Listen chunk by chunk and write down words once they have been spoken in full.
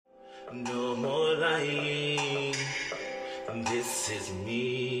lying. This is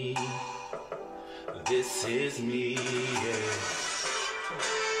me. This is me, yeah.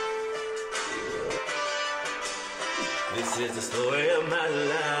 This is the story of my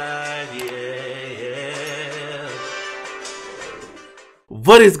life, yeah.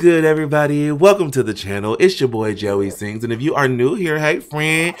 What is good, everybody? Welcome to the channel. It's your boy Joey Sings, and if you are new here, hey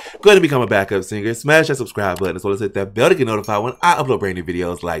friend, go ahead and become a backup singer. Smash that subscribe button as well as hit that bell to get notified when I upload brand new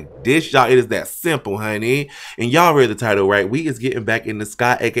videos like this, y'all. It is that simple, honey. And y'all read the title, right? We is getting back in the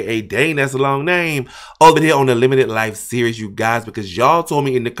sky, aka Dangthatsalongname, over here on the Limited Life series, you guys, because y'all told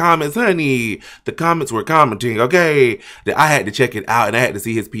me in the comments, honey, the comments were commenting, okay, that I had to check it out and I had to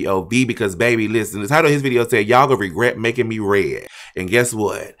see his POV because, baby, listen, the title of his video said, y'all gonna regret making me red. And guess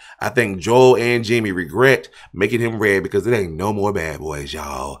what? I think Joel and Jimmy regret making him red because it ain't no more bad boys,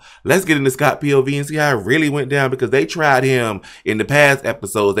 y'all. Let's get into Scott POV and see how it really went down because they tried him in the past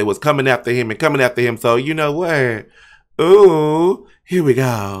episodes. They was coming after him. So you know what? Ooh, here we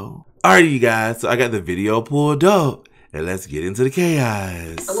go. Alright, you guys. So I got the video pulled up. And let's get into the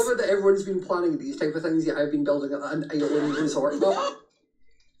chaos. I love it that everyone's been planning these type of things, yet I've been building an island resort.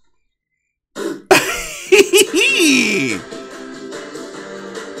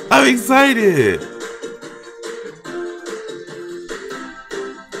 I'm excited.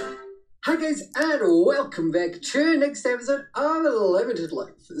 Hi guys, and welcome back to the next episode of Limited Life.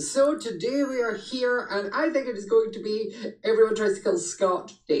 So today we are here, and I think it is going to be Everyone Tries to Kill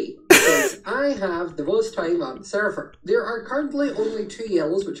Scott Day. Because I have the most time on the server. There are currently only 2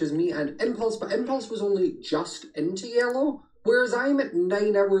 yellows, which is me and Impulse, but Impulse was only just into yellow, whereas I'm at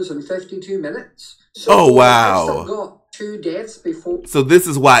 9 hours and 52 minutes. So oh, wow. I still got 2 deaths before. So this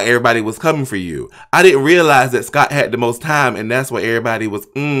is why everybody was coming for you. I didn't realize that Scott had the most time, and that's why everybody was,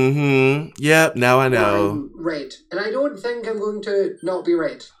 yep, now I know. I'm red. And I don't think I'm going to not be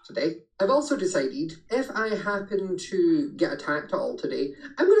red today. I've also decided, if I happen to get attacked at all today,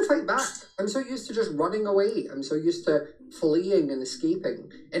 I'm going to fight back. I'm so used to just running away. I'm so used to fleeing and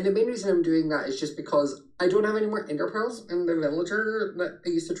escaping. And the main reason I'm doing that is just because I don't have any more ender pearls, and the villager that I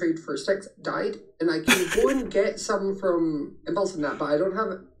used to trade for 6 died. And I can go and get some from Impulse and that, but I don't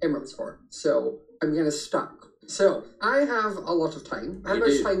have emeralds for it. So I'm kind of stuck. So, I have a lot of time. How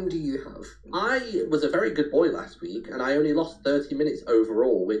much time do you have? I was a very good boy last week, and I only lost 30 minutes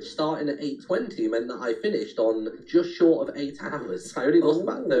overall, which starting at 8:20 meant that I finished on just short of 8 hours. I only lost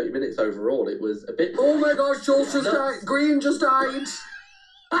about 30 minutes overall. It was a bit... Oh my gosh, Joel just died. Green just died.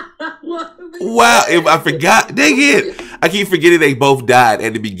 Wow, I forgot. Dang it. I keep forgetting they both died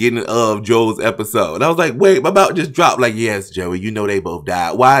at the beginning of Joel's episode. And I was like, wait, my mouth just dropped. Like, yes, Joey, you know they both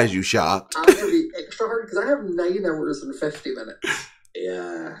died. Why is you shocked? I have to be extra hard because I have 9 hours and 50 minutes.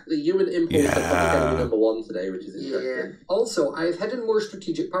 Yeah. You and Impulse are probably going to be number 1 today, which is interesting. Yeah. Also, I've hidden more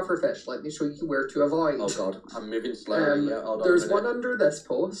strategic pufferfish. Let me show you where to avoid. Oh god, I'm moving slowly. Yeah, hold on. There's one under this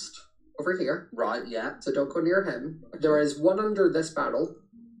post, over here. Right, yeah. So don't go near him. Okay. There is one under this barrel.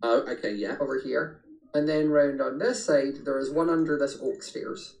 Oh, okay, yeah. Over here. And then round on this side, there is one under this oak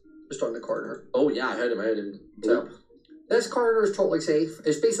stairs. Just on the corner. Oh, yeah, I heard him. So, this corner is totally safe.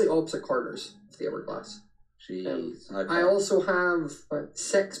 It's basically opposite corners of the hourglass. Jeez. Okay. I also have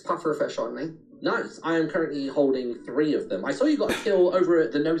 6 pufferfish on me. Nice. I am currently holding 3 of them. I saw you got a kill over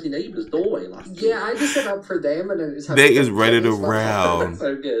at the Nosy Neighbour's doorway last week. Yeah, I just set up for them and I just have they is running around.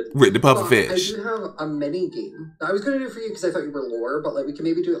 So good. With the pufferfish. I do have a mini game that I was going to do for you because I thought you were lower, but like we can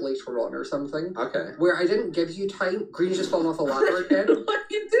maybe do it later on or something. Okay. Where I didn't give you time. Green's just fallen off a ladder again. What are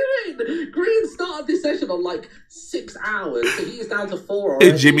you doing? Green started this session on like 6 hours, so he's down to 4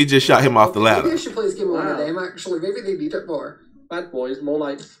 already. And Jimmy just shot him off the ladder. Maybe I should play this game with one of them actually. Maybe they need it more. Bad boys, more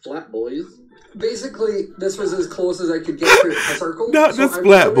like flat boys. Basically, this was as close as I could get to a circle. Not so just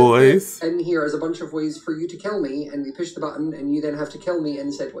flat boys. In here is a bunch of ways for you to kill me, and we push the button, and you then have to kill me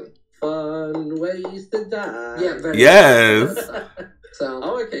in said way. Fun ways to die. Yeah, very yes. So.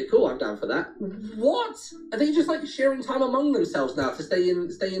 Oh, okay, cool. I'm down for that. What? Are they just like sharing time among themselves now to stay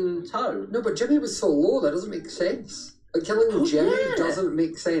in tow? No, but Jimmy was so low that doesn't make sense. Like killing Jimmy doesn't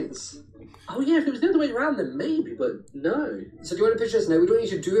make sense. Oh yeah, if it was the other way around, then maybe, but no. So do you want to pitch this now? We don't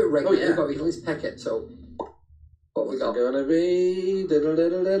need to do it right now, yeah. but we can at least pick it. So, what we got? It's gonna be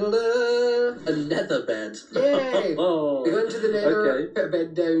a nether bed. Yay! Oh. We go into the nether, put a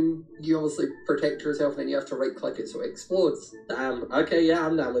bed down. You obviously protect yourself, and then you have to right click it so it explodes. Damn. Okay, yeah,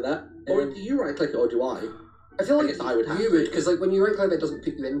 I'm down with that. Or do you right click it, or do I? I feel like I would have you would, because like when you right click it doesn't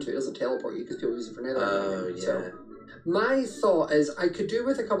put you into it, doesn't teleport you because people use it for nether. Oh yeah. So, my thought is I could do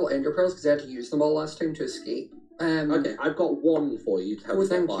with a couple ender pearls because I had to use them all last time to escape. Okay, I've got 1 for you to help Oh, you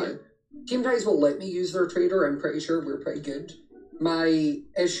thank by. you. Team Ties will let me use their trader. I'm pretty sure we're pretty good. My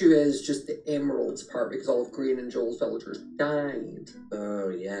issue is just the emeralds part because all of Green and Joel's villagers died. Oh,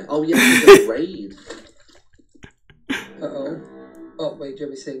 yeah. Oh, yeah, it was a raid. Uh-oh. Oh, wait,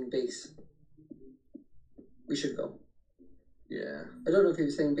 Jimmy's saying base. We should go. Yeah. I don't know if he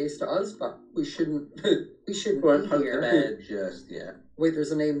was saying base to us, but we shouldn't. We shouldn't Won't be poke the here. bed just yet. Wait,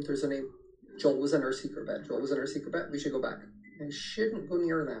 there's a name. There's a name. Joel was in our secret bed. Joel was in our secret bed. We should go back. I shouldn't go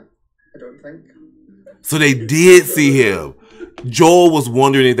near that. I don't think. So they did see him. Joel was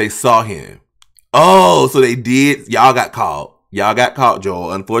wondering if they saw him. Oh, so they did. Y'all got caught. Y'all got caught,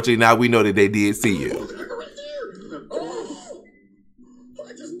 Joel. Unfortunately, now we know that they did see you.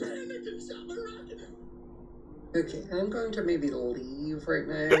 Okay, I'm going to maybe leave right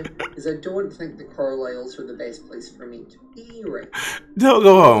now because I don't think the Carlisles are the best place for me to be right now. Don't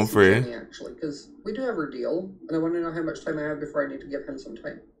go home, friend. Jenny, actually, because we do have our deal, and I want to know how much time I have before I need to give him some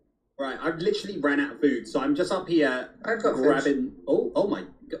time. Right, I've literally ran out of food, so I'm just up here I've got grabbing. Oh my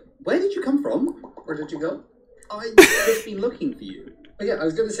god! Where did you come from? Where did you go? I've just been looking for you. Oh, yeah, I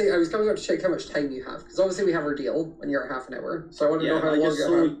was going to say I was coming up to check how much time you have because obviously we have our deal, and you're at half an hour, so I want to know how long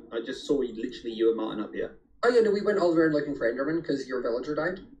you have. I just saw you, literally you and Martin up here. Oh yeah, no, we went all around looking for Enderman because your villager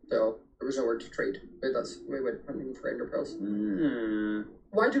died, so there was nowhere to trade. But we went hunting for Ender pearls.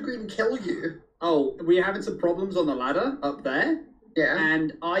 Why did Green kill you? Oh, we were having some problems on the ladder up there. Yeah.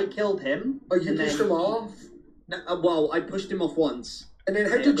 And I killed him. Oh, you pushed him off? No, well, I pushed him off once. And then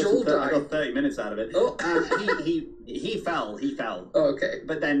how did Joel die? I got 30 minutes out of it. Oh. He fell. Oh, okay.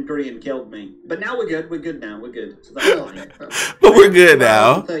 But then Green killed me. But now we're good. We're good now. We're good. So that's fine. But we're good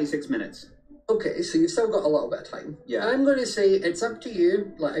now. 36 minutes. Okay, so you've still got a little bit of time. Yeah. I'm going to say it's up to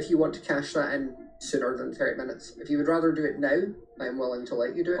you, like, if you want to cash that in sooner than 30 minutes. If you would rather do it now, I'm willing to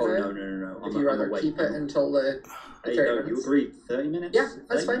let you do it now. No. If you'd rather keep it until the 30 minutes. You agreed. 30 minutes? Yeah,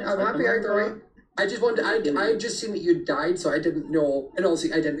 that's fine. I'm happy either way. I just wanted, I just seen that you died, so I didn't know, and also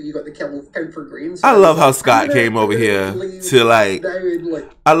I didn't know you got the kill count for Green. So I love how Scott came over here to like.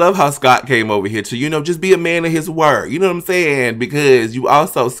 I love how Scott came over here to just be a man of his word. You know what I'm saying? Because you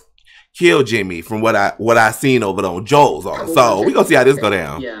also killed Jimmy from what I seen over on Joel's on. So we gonna see how this go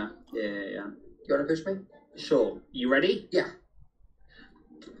down. Yeah. You wanna push me? Sure. You ready? Yeah.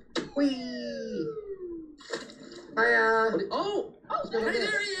 Whee! Hiya! Oh, hey, there he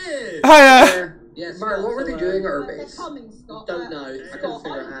is! Hiya! Yes, Mark, what were they doing at our They're base? coming, Scott. Don't know. I couldn't Scott,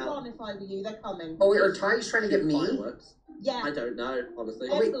 figure I it would out. run if I were you. They're coming. Oh, wait, are Ty's trying to get me? Fireworks? Yeah. I don't know, honestly.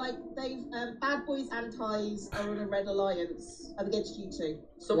 They've Bad Boys and Ties are in a red alliance against you two.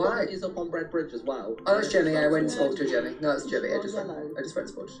 Someone Why? is up on Red Bridge as well. Oh, that's Jimmy. I went and spoke to Jimmy. No, it's Jimmy. I just went Yellow. and spoke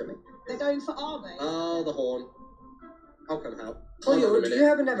to Jimmy. They're going for our base. Oh, the horn. I'll come help. Hold on Cleo, a do minute. you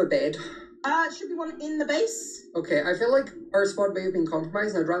happen to have a bed? Should be one in the base. Okay, I feel like our spawn may have been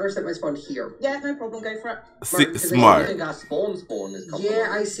compromised, and I'd rather set my spawn here. Yeah, no problem. Go for it. I Smart. think our spawn is compromised. Yeah,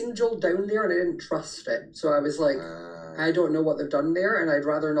 I seen Joel down there, and I didn't trust it. So I was like, I don't know what they've done there, and I'd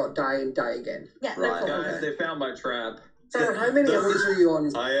rather not die and die again. Yeah, no Right, problem. Guys, they found my trap. Sir, how many hours are you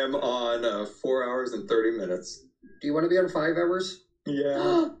on? I am on 4 hours and 30 minutes. Do you want to be on 5 hours?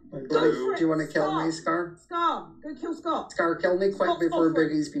 Yeah. I Go do. for it. Do you want to kill me, Scott. Scar? Scar, go kill Scott. Scar, kill me quick Stop, before stop,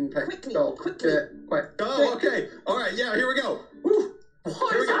 Boogie's been picked Quickly, up. quickly. Do it, quick. Oh, okay. All right. Yeah, here we go. Woo. What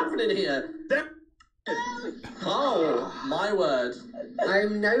Here we is go. happening here? Oh, my word.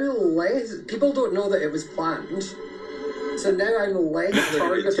 I'm now less... People don't know that it was planned. So now I'm less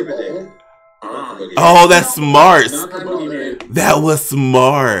targetable. Oh, that's smart. Not the I'm not boogeyman. there. That was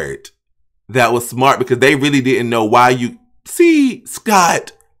smart. That was smart because they really didn't know why you see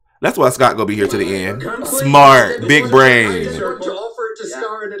Scott. That's why Scott gonna be here to the end. Smart, big I brain. just want to offer it to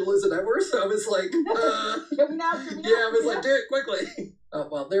Scar and then lose an hour, so I was like, Kill me now, kill me now. yeah, I was kill me like, do it quickly. Oh,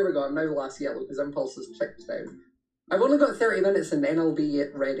 well, there we go. I'm now the last yellow because Impulse is checked down. I've only got 30 minutes and then I'll be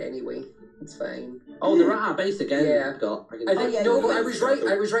red anyway. It's fine. Oh, they're at our base again. Yeah. Scott. I can think, yeah, no, you're but I right. was right.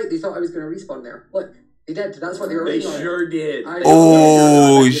 I was right. They thought I was going to respawn there. Look, they did. That's what they were They waiting on. sure did.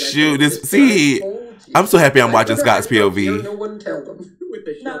 Oh shoot! This see, I'm so happy I'm watching Scott's POV. No one tell them. With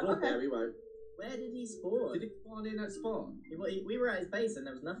the No, shovel. okay. Yeah, we won't. Where did he spawn? Did he spawn in that spawn? We were at his base and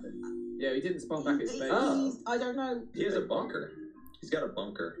there was nothing. Yeah, he didn't spawn back at his base. I don't know. He has a bunker. He's got a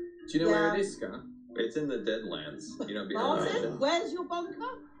bunker. Do you know Yeah. where it is, Scott? It's in the Deadlands. You know, behind the Martin, mountain. where's your bunker?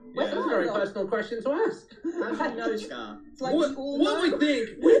 That's a very personal question to ask. How do you know, Scott? It's like we all know.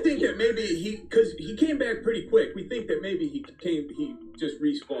 we think that maybe because he came back pretty quick. We think that maybe he just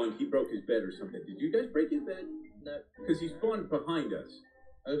respawned. He broke his bed or something. Did you guys break his bed? No. Because he spawned behind us.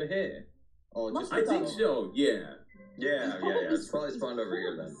 Over here? Or Must just be I think so. Yeah. Yeah. It's probably spawned over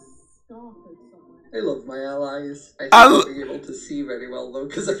here then. I love my allies. I I hate l- not being able to see very well though,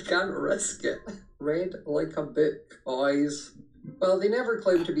 because I can't risk it. Read like a book, boys. Well, they never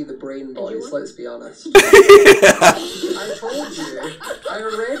claimed to be the brain boys, let's be honest. Yeah. I told you, I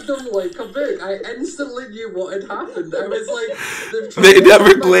read them like a book. I instantly knew what had happened. I was like... They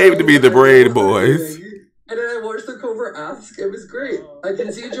never claimed to be the brain boys. And then I watched the cover ask. It was great. I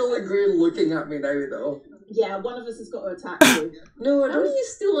can see Joel Green looking at me now, though. Yeah, one of us has got to attack you. No, I How are don't. you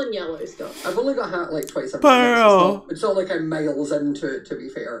still on yellow stuff? I've only got hat like twice every Pearl. It's not like I'm miles into it, to be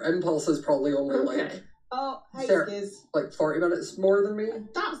fair. Impulse is probably only Okay. Oh, hey, Sarah. Skiz. like 40 minutes more than me.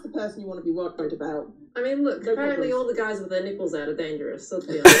 That's the person you want to be worried about. I mean, look, No apparently problems. all the guys with their nipples out are dangerous, so to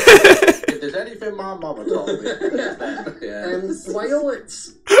be honest. If there's anything my mama told me, it's that. Yeah. While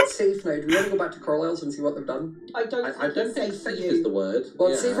it's safe now, do we want to go back to Carlisle's and see what they've done? I don't I don't think it's safe for safe you. is the word. Well,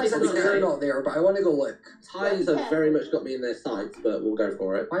 yeah, it's safe that's as in okay. they're not there, but I want to go look. Ties have very much got me in their sights, but we'll go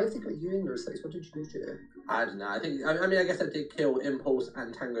for it. Why have they got you in their sights? What did you do? I don't know. I think. I mean, I guess I did kill Impulse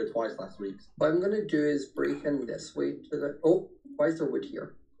and Tango twice last week. What I'm going to do is break in this way to the... Oh, why is there wood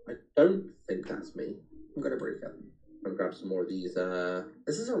here? I don't think that's me. I'm going to break it. I'm gonna grab some more of these.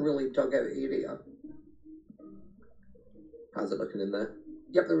 This is a really dug out area. How's it looking in there?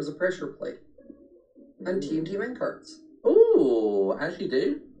 Yep, there was a pressure plate. And TNT mine carts. Ooh, as you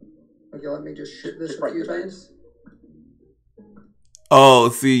do. Okay, let me just shoot this Just a break few the times. Oh,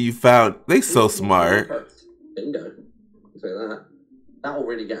 see, you found. They so smart. Bingo. Say that. That'll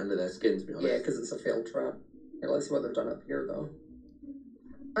really get under their skin, to be honest. Yeah, because it's a failed trap. Here, let's see what they've done up here, though.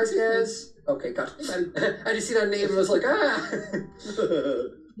 Hi, guys. Okay, got it. I just see that name and I was like, ah!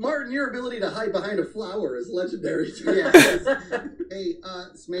 Martin, your ability to hide behind a flower is legendary. Yeah. Hey,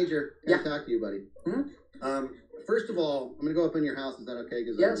 Smager, can I talk to you, buddy? Hmm? First of all, I'm gonna go up in your house. Is that okay?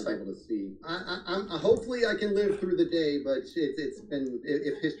 Because Yeah, I it's was fine. able to see. I'm hopefully I can live through the day, but it's been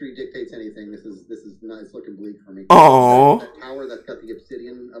if history dictates anything, this is not. It's looking bleak for me. Aw. That tower that's got the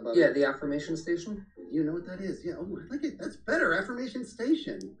obsidian above Yeah, it. the affirmation station. You know what that is? Yeah. Oh, I like it. That's better. Affirmation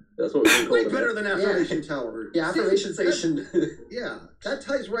station. That's what we're Way calling better it. than affirmation tower. Yeah, See, affirmation that- station. Yeah, that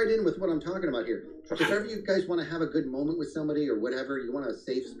ties right in with what I'm talking about here. If ever you guys want to have a good moment with somebody or whatever, you want a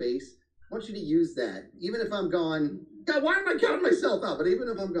safe space, I want you to use that. Even if I'm gone, God, why am I counting myself out? But even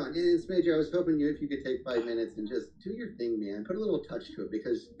if I'm gone, and Major, I was hoping if you could take 5 minutes and just do your thing, man. Put a little touch to it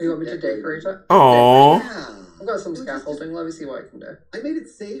because You want me to decorate it? Aw. Yeah. I've got some It was just- scaffolding. Let me see what I can do. I made it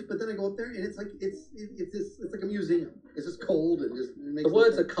safe, but then I go up there and it's like it's like a museum. It's just cold and just it makes The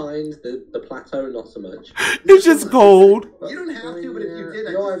words are kind, the plateau not so much. It's just cold. You don't have to, but if you did,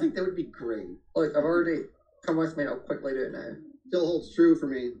 I No, just think that would be great. Look, I've already come with me. I'll quickly do it now. Still holds true for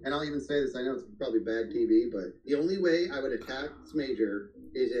me, and I'll even say this. I know it's probably bad TV, but the only way I would attack Smager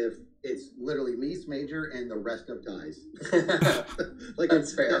is if it's literally me, Smager, and the rest of Ties. Like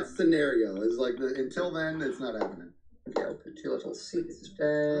That's fair. That scenario is like until then, it's not happening. Okay, I'll put 2 little seats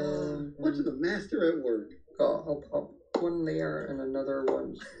down. Watch the master at work. I'll pop one there and another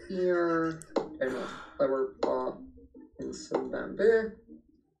one here. And a flower pot and some bamboo.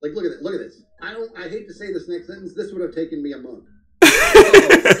 Like, look at it. Look at this. I hate to say this next sentence. This would have taken me a month.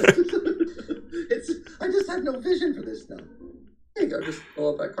 I just have no vision for this stuff. There you go, just a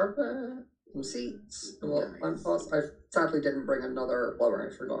little bit of carpet, some seats, a little lamp pots. I sadly didn't bring another flower.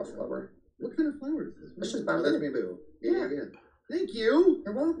 I forgot a flower. What kind of flower is this? It's just Oh, that's bamboo. bamboo. Yeah. Thank you.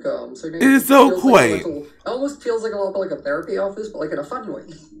 You're welcome. So now It is so feels like a quaint. little- it almost feels like a little bit like a therapy office, but like in a fun way.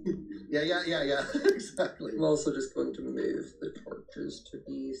 Yeah. Exactly. I'm also just going to move the torches to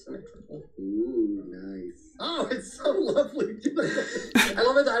be symmetrical. Ooh, nice. Oh, it's so lovely. I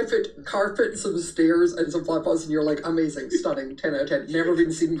love it that I put carpet, some stairs, and some flat pots, and you're like, amazing, stunning, 10 out of 10, never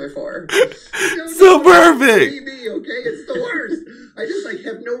been seen before. So perfect. TV, okay? It's the worst. I just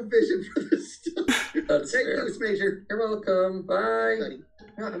have no vision for this stuff. That's Thank fair. you, Smager. You're welcome. Bye. Buddy.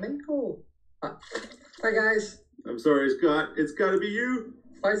 Yeah, I mean, cool. Hi, guys. I'm sorry, Scott. It's got to be you.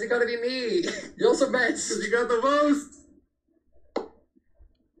 Why is it gotta be me? You're also best. Because you got the most.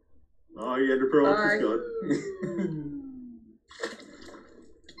 Oh, you had to pro Bye. Scott.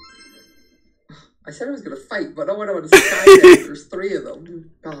 I said I was gonna fight, but no one wanted to say There's 3 of them.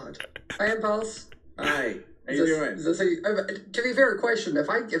 God. Hi, Impulse. Hi. How Is you this- doing? is this to be fair, question: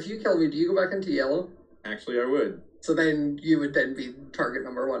 if you kill me, do you go back into yellow? Actually, I would. So then you would then be target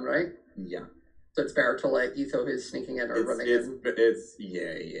number 1, right? Yeah. So it's better to let Etho who's sneaking in or running in.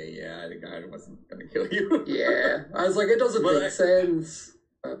 Yeah. I wasn't gonna kill you. Yeah, I was like, it doesn't Well, make sense.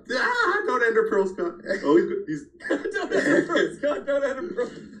 Don't enter Pearl Scott. Oh, he's Don't enter Pearl, Scott. Don't enter Pearl.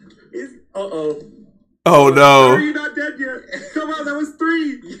 He's Oh How are no. you not dead yet? Come on, that was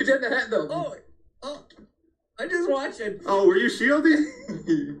 3. You didn't hit them. Oh. I just watched it. Oh, were you shielding?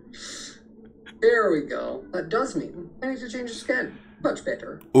 There we go. That does mean I need to change the skin. Much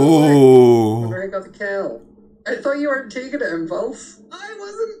better. Ooh. Wonder I got the kill. I thought you weren't taking it, Impulse. I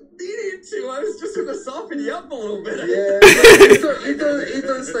wasn't needing to. I was just gonna soften you up a little bit. Yeah, he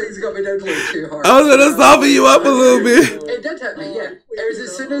those things got me down a little too hard. I was gonna soften you up a little bit. It did hit me, yeah. It was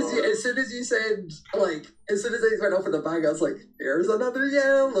as soon as you said, like, as soon as I went off in the bag, I was like, here's another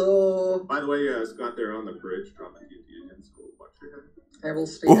yellow. By the way, Scott, there on the bridge, dropping TNT against school. Watch your head. I will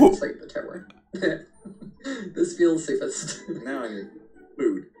stay inside the tower. This feels safest. Now I need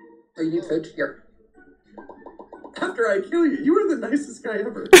food. Oh, you need food? Here. After I kill you, you were the nicest guy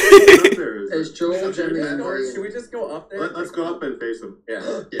ever. It's Joel, Jimmy, and Bree. Should we just go up there? Let's go up and face him.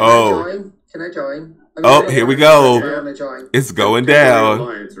 Yeah. Oh. Can I join? Oh, here we go. I want to join. It's going down.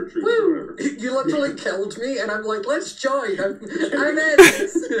 Woo! You literally killed me, and I'm like, let's join. I'm in.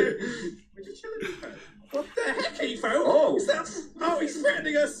 What the heck, Efo? Oh, he's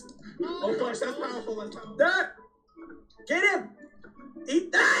threatening us. Oh gosh, that's powerful. That. Get him. Yeah,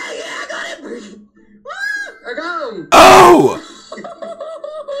 I got him. I got him. Oh!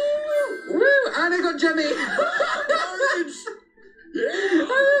 Woo! And I got Jimmy. Yeah.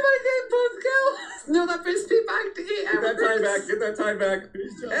 Oh my god, both kills. No, that brings me back to 8 hours. Get that time back.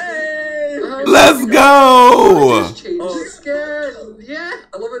 Hey! Let's go! Just changed the skin. Yeah.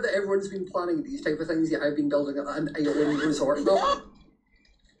 I love it that everyone's been planning these type of things, yet I've been building an island resort. Oh.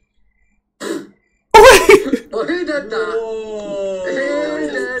 Well, who did that? Whoa. Who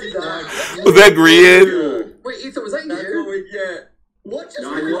did that? Was that Grian? Wait, Ethan, was that That's you? what we get. What just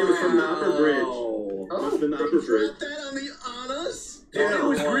No, I think it was from the upper bridge. Oh. Must have been the upper bridge. Drop that on us? Yeah, it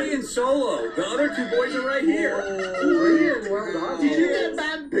was Green solo. The other two boys are right here. Brilliant, well done. Did you get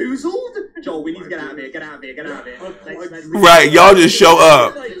bamboozled? Joel, we need to get out of here. Get out of here. Get out of here. Let's Right, y'all just show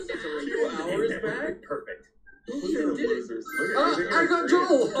up. Like 2 hours back. Perfect. I got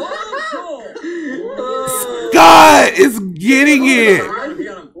Joel. God is getting it. He got him. He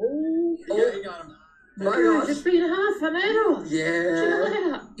got him. My gosh. It's been half an hour.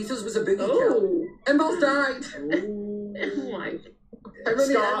 Yeah. Ethan's was a biggie kill. And both died. Oh my. How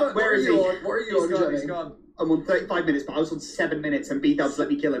many? Scott, where is he? What are you on, He's Jimmy? gone. I'm on 35 minutes, but I was on 7 minutes, and B-Dubs let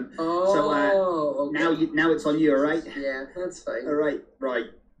me kill him. Oh, okay. Now it's on you, all right? Yeah, that's fine. All right,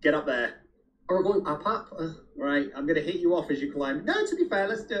 get up there. Are we going up? Right, I'm gonna hit you off as you climb. No, to be fair,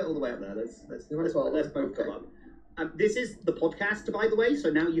 let's do it all the way up there. Let's You might as well. both Okay. come up. This is the podcast, by the way,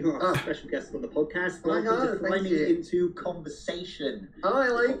 so now you are a special guest on the podcast. Oh my Welcome God, to thank Climbing you. into Conversation. Oh, I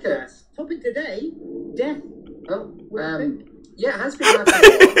like it. Topic today, death. Oh, What do you think? yeah, it has been happening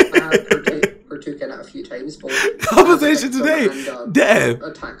a lot. Partook in it a few times. Both Conversation today. Death.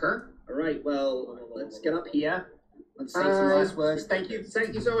 Attacker. All right, well, let's get up here and say some last words. Thank you so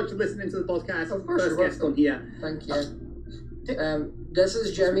much for listening to the podcast. Of course, First you're guest on here. Thank you. This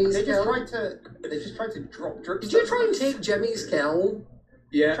is Jimmy's They kill. just tried to drop drips. Did you try and take Jimmy's kill?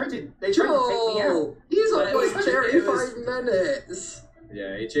 Yeah. They tried to take me out. Joel, he's on It was- like it 35 minutes.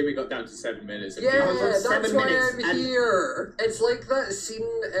 Yeah, Jimmy got down to 7 minutes. Yeah, I was on that's 7 why minutes, I'm and- here. It's like that scene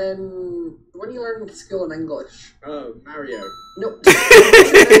in when you learn school in English. Oh, Mario. No,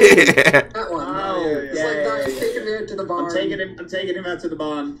 that one. Oh, It's like that. He's taking me out to the barn. I'm taking him out to the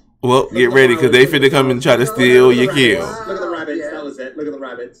barn. Well, get ready, because they finna come and try to steal your kill. Look at the rabbits. Yeah. That was it. Look at the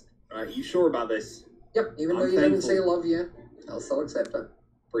rabbits. All right, you sure about this? Yep, even though I'm you didn't thankful. say love you, I'll still accept it.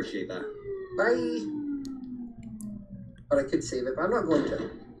 Appreciate that. Bye. But I could save it, but I'm not going to.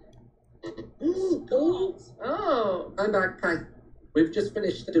 Oh. I'm back. Hi. We've just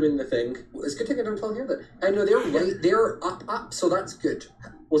finished doing the thing. It's a good thing I don't tell here that. I know they're up, so that's good.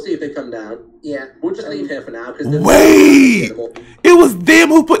 We'll see if they come down. Yeah. We'll just leave here for now. Wait! It was them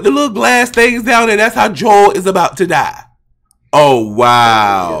who put the little glass things down, and that's how Joel is about to die. Oh,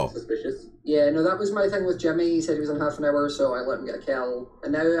 wow. Suspicious. Yeah, no, that was my thing with Jimmy. He said he was in half an hour, so I let him get a kill.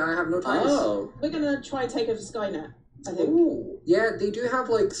 And now I have no time. Oh. We're gonna try and take over Skynet, I think. Ooh. Yeah, they do have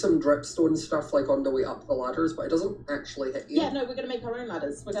like some dripstone stuff like on the way up the ladders, but it doesn't actually hit you. Yeah, no, we're gonna make our own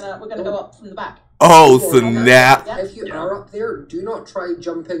ladders. We're gonna go up from the back. Oh, snap. If you are up there, do not try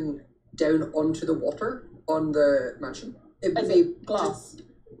jumping down onto the water on the mansion. It Is may it glass?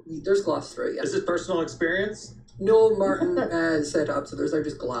 There's glass through it. Yeah. Is this personal experience? No, Martin set it up, so there's now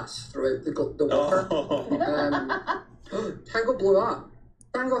just glass throughout the water. Oh. Tango blew up.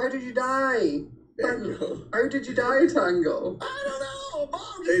 Tango, how did you die? How did you die, Tango? I don't know.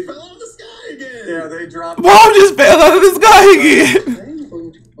 Bomb just fell out of the sky again. Yeah, they dropped. Bomb just fell out of the sky again. I'm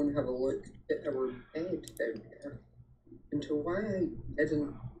going to go and have a look at our bed down here into why I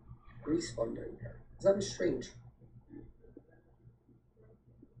didn't respawn down here. Is that strange?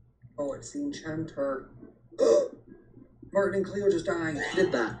 Oh, it's the enchanter. Martin and Cleo just died.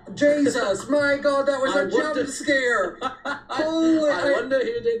 Did that? Jesus, my God, that was a jump scare. Holy! I wonder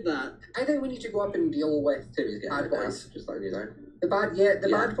who did that. I think we need to go up and deal with Timmy's getting bad it now, boys. just letting you know. The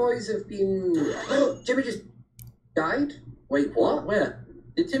bad boys have been. Jimmy just died. Wait, what? Where?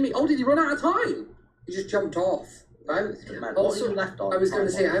 Did Timmy? Oh, did he run out of time? He just jumped off. Man, Also, what are you left on? I was going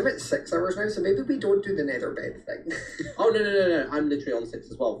to say I'm at 6 hours now, so maybe we don't do the nether bed thing. Oh no! I'm literally on 6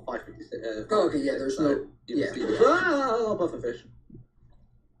 as well. 5:56. Oh, okay, yeah. There's no. Yeah. Pufferfish.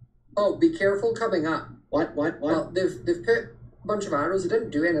 Oh, be careful coming up. What? Well, they've put a bunch of arrows. It didn't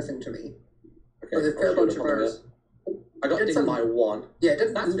do anything to me. Okay, But they've put a bunch of arrows. I got dinged by 1. Yeah, it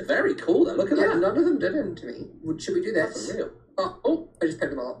didn't. That's very cool though. Look at that. None of them did anything to me. Should we do this? That's unreal. Oh, I just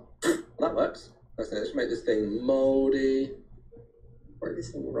picked them all up. That works. Let's make this thing moldy. Or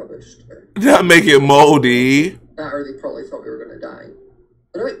this thing rubbish. Not make it moldy. That or they probably thought we were going to die.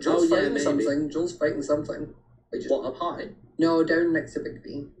 But wait, Joel's fighting something. Joel's fighting something. What, up high? No, down next to Big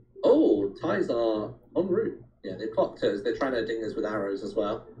B. Oh, ties are en route. Yeah, they clocked us. They're trying to ding us with arrows as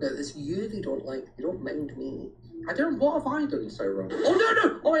well. No, it's you they don't like. They don't mind me. I don't. What have I done so wrong? Oh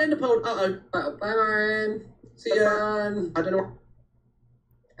no! Oh, I end up on. Uh-oh. Bye, Marin. See ya. Bye. I don't know.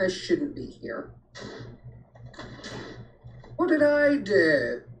 I shouldn't be here. What did I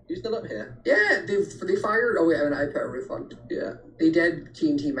do? You still up here? Yeah, they fired. Oh wait, I mean I put a roof on. Yeah. They did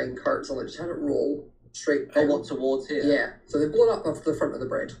TNT mine carts and I just had it roll straight. Oh, what, towards here? Yeah. So they've blown up off the front of the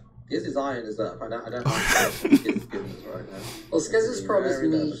bread. His iron is up. I don't know what Skizz is giving us right now. Well, Skizz has promised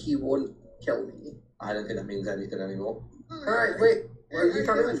me he won't kill me. I don't think that means anything anymore. Alright, wait. Are you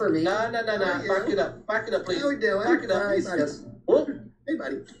coming for me? No. Back it up. Back it up, please. How we doing? Back it up. Nice. What? Hey,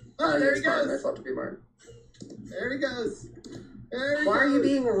 buddy. Oh, there he Martin. I goes. thought to be Martin. There he goes. There he Why are you goes.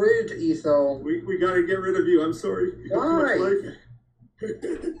 being rude, Etho? We gotta get rid of you. I'm sorry. You got too much Why? life.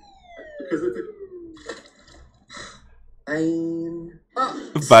 Because it's a... Fine.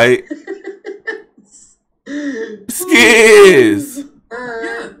 Oh. Fight. Skizz.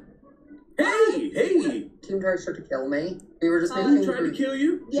 Yeah. Hey. Team Ties tried to kill me. We were just Who making. tried to kill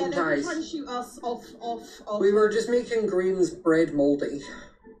you? Yeah, Team they were Ties. trying to shoot us off. We were just making Green's bread moldy.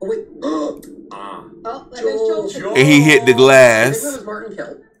 Oh wait. Oh, there goes Joel. And he hit the I think that glass. was Martin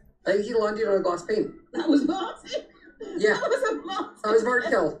kill. I think he landed on a glass pane. That was Martin. Yeah. That was a Martin. That was Martin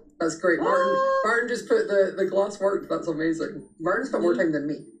kill. That's great. Martin just put the glass work. That's amazing. Martin's got more time than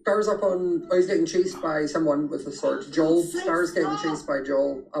me. Star's up on. Oh, he's getting chased by someone with a sword. Joel. Star's getting chased by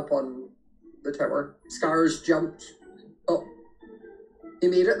Joel up on the tower. Scar's jumped. Oh. He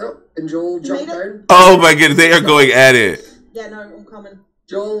made it though. And Joel jumped down. Oh my goodness, they are going at it. Yeah, no, I'm coming.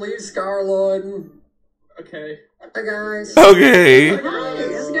 Joel leaves Scar alone. Okay. Hi guys. Okay. Hi,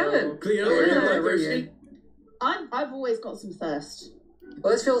 how's it going? Cleo, Yeah, are you where are thirsty? you? I've always got some thirst.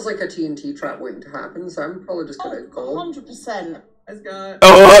 Well, this feels like a TNT trap waiting to happen, so I'm probably just gonna go. 100%. Hi, Scott.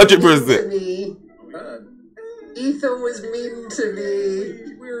 Oh, To 100%. me. Etho was mean to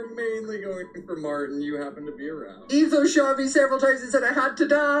me. We were mainly going for Martin. You happened to be around. Etho shot me several times and said I had to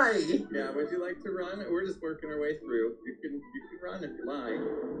die. Yeah, would you like to run? We're just working our way through. You can run if you like.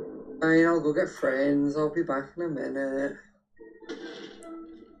 Fine, I'll go get friends. I'll be back in a minute.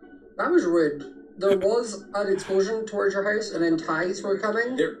 That was rude. There was an explosion towards your house, and then ties were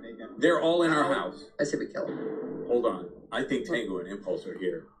coming. They're all in our house. I say we kill them. Hold on. I think Tango and Impulse are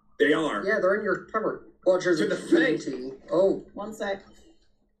here. They are. Yeah, they're in your tower. Watchers To of the face. TNT. Oh. 1 sec.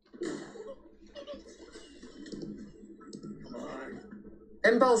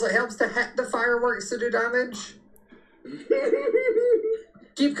 Impulse, it helps to hit the fireworks to do damage.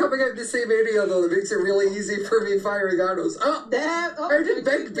 Keep coming out the same area though, that makes it really easy for me firing arrows. Oh! There. Oh, How did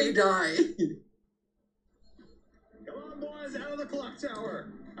Big B die? Come on, boys, out of the clock tower.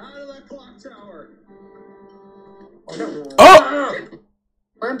 Out of the clock tower. Oh no. Oh!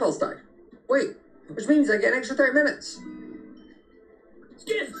 My Impulse died. Wait, which means I get an extra 30 minutes.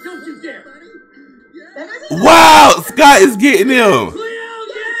 Skizz, don't you dare! There goes his Wow, Scott is getting him. Cleo,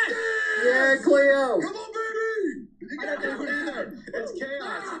 yes! Yeah, Cleo! Come on, baby. I don't know either. It's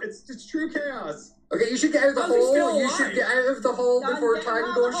chaos. It's true chaos. Okay, you should get out of the How's he still hole. You alive? should get out of the hole Don't before get him out Tango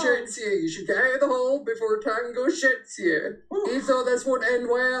of the hole. shoots you. You should get out of the hole before Tango shoots you. Etho, this won't end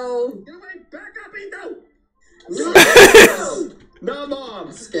well. Get away. Back up, Etho. No! No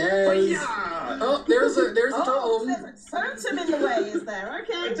bombs. Scans. Yeah. Oh, there's a Oh, totem. there's a totem in the way, is there? We're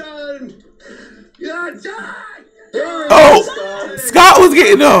Okay. done. You're done. There it Oh, is. Scott was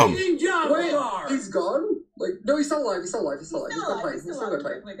getting him. Good job, Wait, Scar. he's gone? Like, no, he's still alive. He's still alive. He's still alive. He's Still got alive, time. He's still still got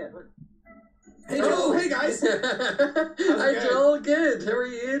alive. time. We're good. Hey, Joel. Hey, guys. Hi, good? Joel. Good. How are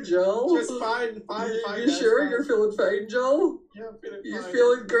you, Joel? Just fine. You sure you're feeling fine, Joel? Yeah, I'm feeling You fine.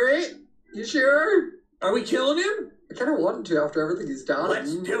 feeling great? You sure? Are we killing him? I kind of want to after everything he's done.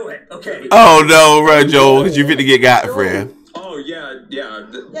 Let's do it. Okay. Oh no, run, Joel, because you fit to get got, friend. Oh, Oh, yeah.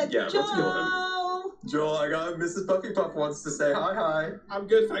 Let's kill him. Joel, I got Mrs. Puffy Puff wants to say hi. I'm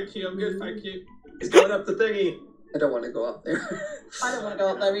good, thank you. I'm good, thank you. He's going up the thingy. I don't want to go up there. I don't want to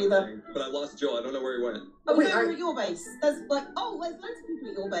go up there either. But I lost Joel. I don't know where he went. Oh, Wait, we're over at your base. There's like, there's loads of people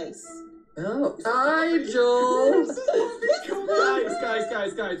at your base. Oh, hi, Joel.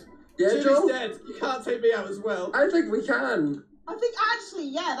 Guys. Yeah, Jimmy's Joel? dead. You can't take me out as well. I think we can. I think actually,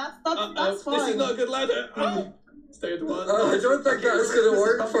 yeah, that's fine. This is not a good ladder. Stay at the one. I don't think that's going to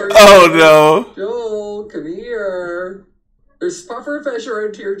work for you. Oh no. Joel, come here. There's pufferfish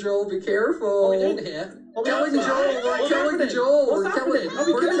around here, Joel. Be careful. What are we doing here? Killing Joel. We're killing Joel. We're killing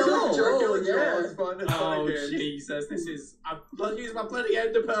Joel. Yeah. Oh, Jesus. This is... I've used my bloody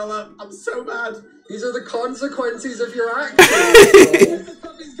ender pearl up. I'm so mad. These are the consequences of your actions. Mrs.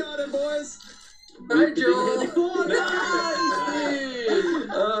 Puffy's got it, boys. Hi, Joel.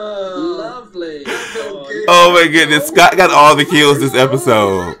 Lovely. Oh my goodness, Scott got all the kills this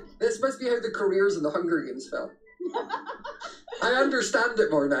episode. This must be how the careers in the Hunger Games fell. I understand it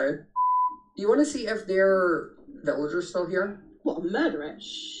more now. You want to see if their villagers still here? What, a murderer?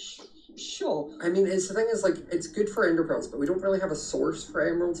 Sure. I mean, the thing is, like, it's good for ender pearls, but we don't really have a source for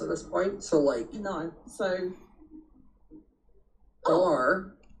emeralds at this point, so, like... No, so...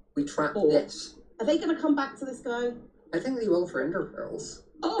 Or we trap this. Are they going to come back to this guy? I think they will for ender pearls.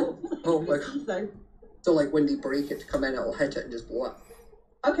 Oh my god. So, like, when they break it to come in, it'll hit it and just blow up.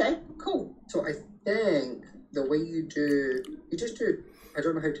 Okay, cool. So I think the way you just do... I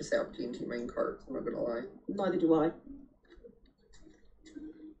don't know how to set up TNT minecart, I'm not gonna lie. Neither do I.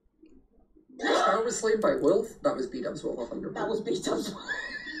 Scar was slain by Wolf. That was B-Dub's Wolf, 100%. That was B-Dub's Wolf.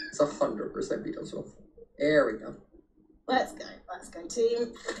 It's 100% B-Dub's Wolf. There we go. Let's go,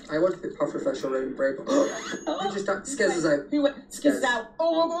 team. I want to put pufferfish around bread. Who just skizzes out? Who went? Skizzes out.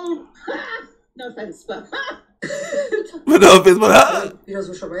 Oh. No offense, but. He does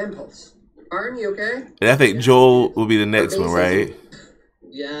what's up my impulse. Aren't you okay? I think Joel will be the next one, right?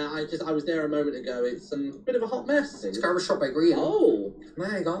 Yeah, I was there a moment ago. It's a bit of a hot mess. Scar was shot by Green. Oh.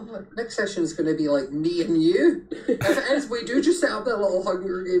 My god. Next session's going to be like me and you. If it is, we do just set up that little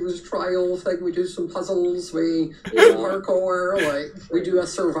Hunger Games trial thing. We do some puzzles. We do some hardcore. Like, we do a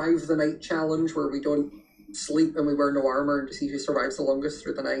survive the night challenge where we don't sleep and we wear no armor and to see who survives the longest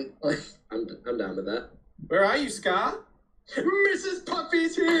through the night. Like, I'm down with that. Where are you, Scar? Mrs.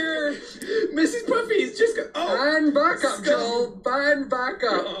 Puffy's here! Mrs. Puffy's just got... Oh! And back up, Joel! And back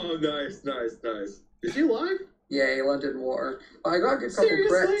up! Oh, nice. Is he alive? Yeah, he landed in water. I got a good couple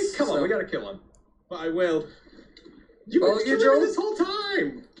Seriously? crits. Come on, we gotta kill him. But I will. You've been killing him this whole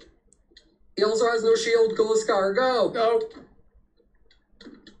time! He also has no shield. Go, Scar, go! No.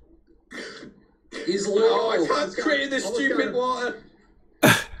 He's low. Oh, I can't create this stupid water.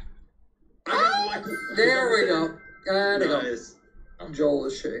 There we go. And nice. Joel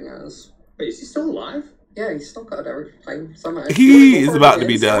is shooting at us. Wait, is he still alive? Yeah, he's still got it every time. Somehow. He is about to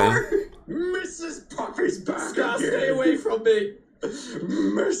be done. Mrs. Puffy's back Scar, again. stay away from me.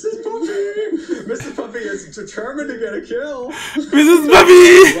 Mrs. Puffy! Mrs. Puffy is determined to get a kill. Mrs.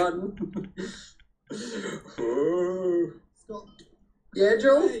 Puffy! Run. Oh. Yeah,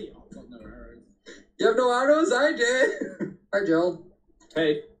 Joel? You have no arrows? I do. Hi, Joel.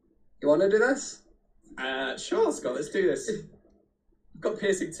 Hey. You want to do this? Sure, Scott, let's do this. I've got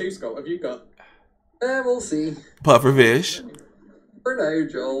piercing 2, Scott. What have you got? We'll see. Pufferfish. For now,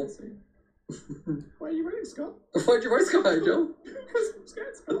 Joel. Why are you running, Scott? Why'd your voice come out, Joel? Because I'm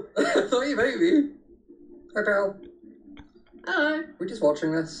scared, Scott. I thought you might be. Hi, pal. Hello. We're just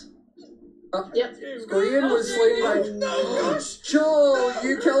watching this. Yep. Green was slain by... No, Joel,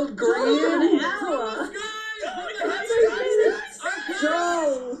 you killed Green?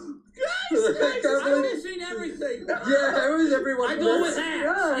 Joel! Guys, I've missing everything. Yeah, how is everyone? I go with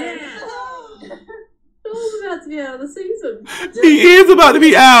that. Yeah. Joel's about to be out of the season. He is about to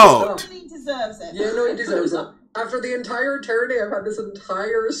be out. He deserves it. Yeah, no, he deserves it. After the entire eternity I've had this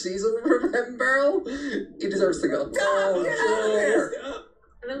entire season from him, Beryl, he deserves to go. Oh, Joel.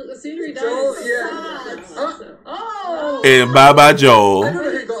 And then look, the sooner he dies, Joel, the yeah. sad. Oh! And bye-bye, Joel. I don't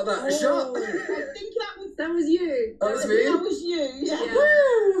know who got that shot. I think That was you. That was me? That was you. Yeah.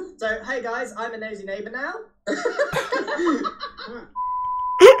 Woo! So, hey guys, I'm a nosy neighbour now.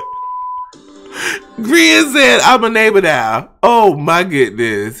 Green said, I'm a neighbor now. Oh my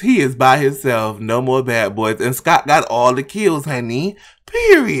goodness. He is by himself. No more bad boys. And Scott got all the kills, honey.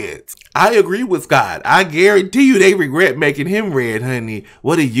 Period. I agree with Scott. I guarantee you they regret making him red, honey.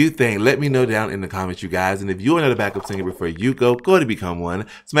 What do you think? Let me know down in the comments, you guys. And if you are not a backup singer before you go ahead and become one.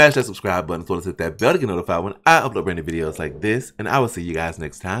 Smash that subscribe button as well as hit that bell to get notified when I upload brand new videos like this. And I will see you guys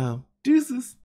next time. Deuces.